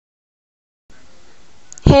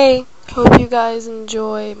Hey, hope you guys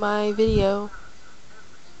enjoy my video.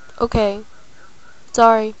 Okay,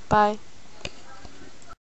 sorry, bye.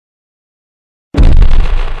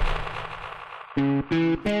 Shoot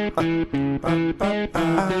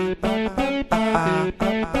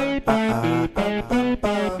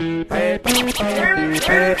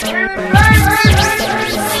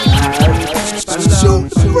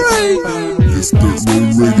the brain. It's that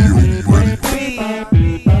low radio, buddy.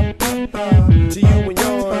 To you and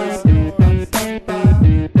yours.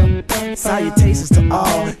 Salutations to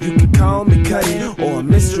all. You can call me Cuddy or a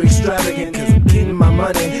mystery extravagant, cause I'm keeping my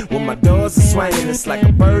money when my doors are swinging. It's like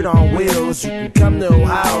a bird on wheels. You can come to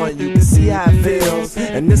Ohio and you can see how it feels.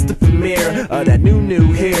 And it's the premiere of that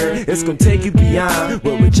new here. It's gonna take you beyond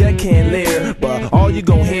where Reject can't live, but all you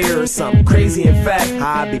gon' hear is something crazy. In fact,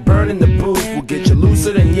 how I be burning the booth will get you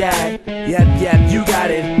looser than yak. Yep, you got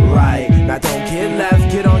it right. Now don't get left,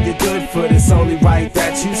 get on your good foot. It's only right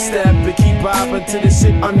that you step and keep bopping to this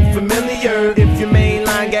shit unfamiliar. If your main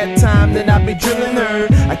line got time, then I be drilling her.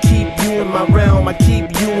 I keep you in my realm, I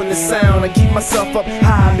keep you in the sound. I keep myself up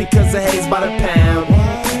high because the haze by the pound.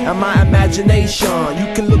 And my imagination, you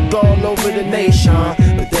can look all over the nation,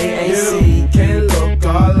 but they ain't see. You can look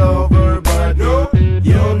all over, but no,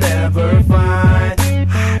 you'll never find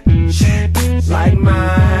hot shit like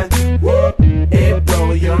mine. Woo, it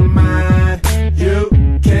blow your mind. You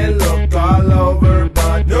can look all over,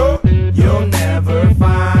 but no, you'll never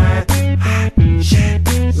find hot shit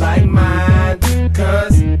like mine,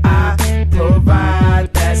 cause I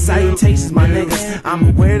provide that. Salutations, my niggas, I'm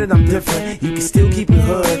aware that I'm different. You can still keep it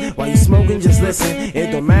hood while you smoking, just listen.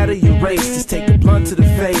 It don't matter your race, just take a blunt to the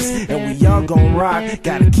face, and we all gon' rock.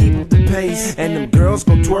 Gotta keep up the pace, and them girls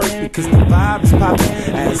gon' twerk because the vibe is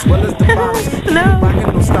poppin', as well as the bottles. No.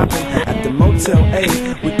 Rockin', no stopping at the Motel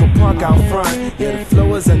 8. We can park out front. Yeah, the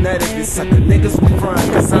flow is anetic. This sucker niggas will front,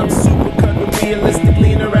 cause I'm super cutting realistic,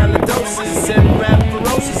 lean around the doses. Every rap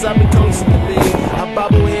ferocious, I've been coaching the league. I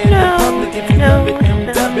bobble here in the public if you love it,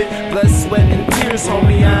 dub it. Blood, sweat, and tears,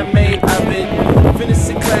 homie, I made of it. Finish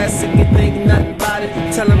the classic, you think nothing about it.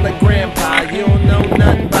 Tell him like grandpa, you don't know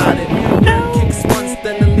nothing about it. Kicks once,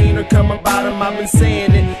 then the leaner come about him. I've been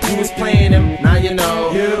saying it, you was playing him, now you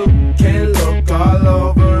know. You can look all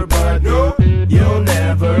over, but no, you'll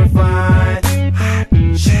never find hot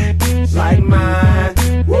shit like mine.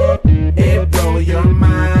 Woo, it blow your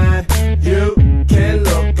mind. You can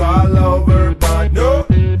look all over, but no,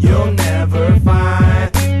 you'll never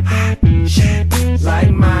find hot shit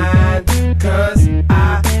like mine, cause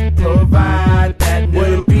I provide that new. What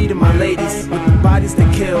it be to my ladies with the bodies they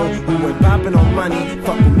kill, who ain't popping on money?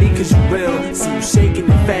 Fuck with me cause you real. See you shaking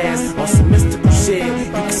it fast on some mystical shit.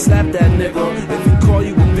 You can slap that nigga if he call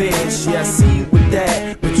you a bitch. Yeah, I see you with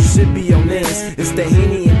that, but you should be on this. It's the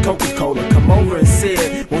Henny and Coca-Cola, come over and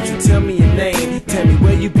sit. Won't you tell me your name, tell me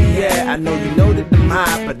where you be at? I know you know that I'm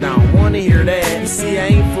hot, but I don't wanna hear that. You see, I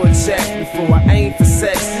aim for a check before I aim for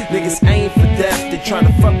sex. Niggas aim for death, they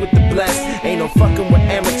tryna fuck with the blessed. Ain't no fucking with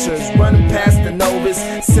amateurs, running past the novice.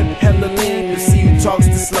 Sip hella lean, you see who talks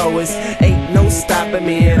the slowest. Ain't no stopping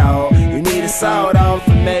me at all. You need a sawed off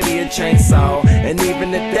and maybe a chainsaw. And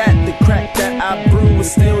even at that, the crack that I brew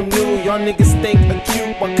is still new. Y'all niggas think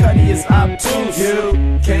acute, while Cuddy is obtuse.